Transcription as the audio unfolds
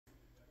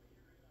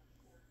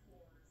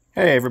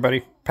Hey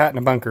everybody, Pat in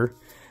a bunker.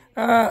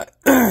 Got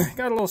a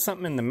little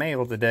something in the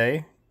mail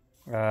today.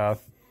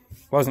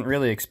 Wasn't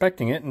really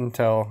expecting it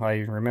until I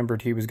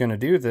remembered he was going to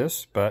do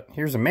this, but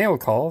here's a mail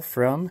call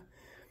from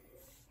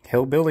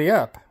Hillbilly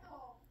Up.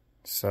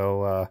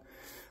 So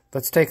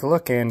let's take a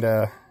look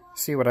and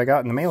see what I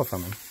got in the mail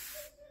from him.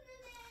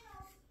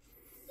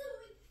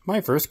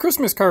 My first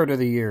Christmas card of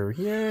the year.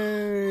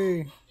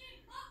 Yay!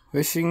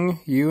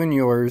 Wishing you and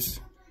yours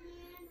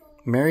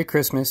Merry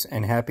Christmas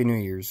and Happy New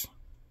Year's.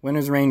 When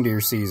is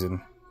reindeer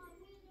season?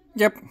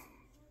 Yep.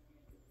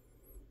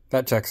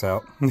 That checks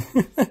out.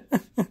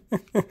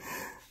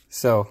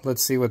 So,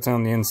 let's see what's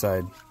on the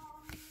inside.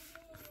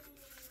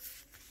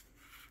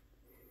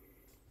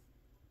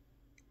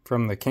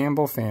 From the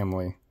Campbell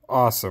family.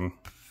 Awesome.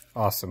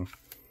 Awesome.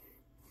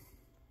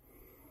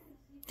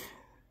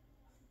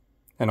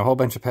 And a whole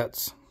bunch of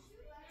pets.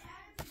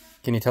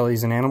 Can you tell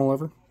he's an animal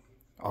lover?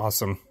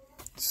 Awesome.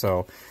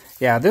 So,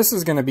 yeah, this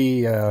is going to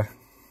be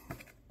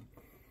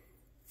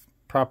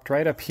propped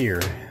right up here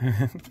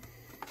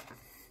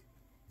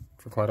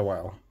for quite a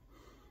while.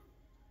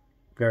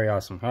 Very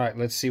awesome. All right,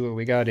 let's see what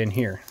we got in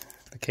here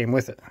that came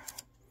with it.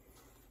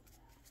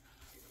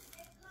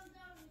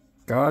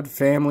 God,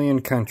 family,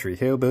 and country,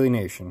 Hillbilly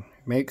Nation.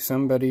 Make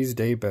somebody's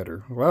day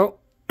better. Well,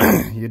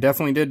 you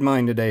definitely did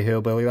mine today,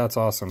 Hillbilly. That's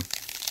awesome.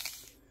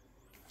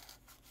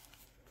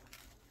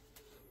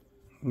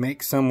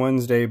 Make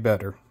someone's day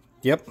better.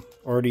 Yep,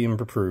 already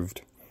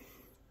improved.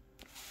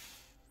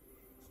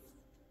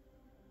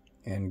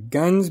 And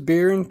guns,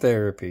 beer, and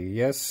therapy.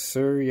 Yes,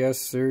 sir, yes,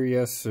 sir,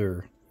 yes,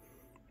 sir.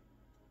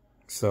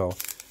 So,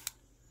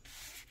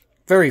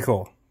 very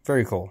cool.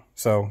 Very cool.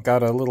 So,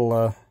 got a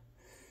little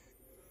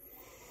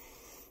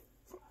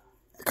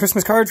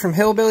Christmas card from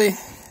Hillbilly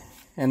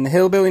and the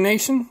Hillbilly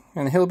Nation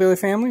and the Hillbilly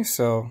family.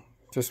 So,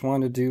 just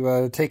wanted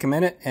to take a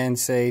minute and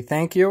say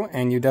thank you,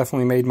 and you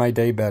definitely made my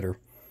day better.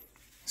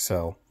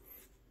 So,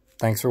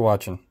 thanks for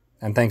watching.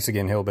 And thanks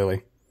again,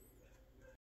 Hillbilly.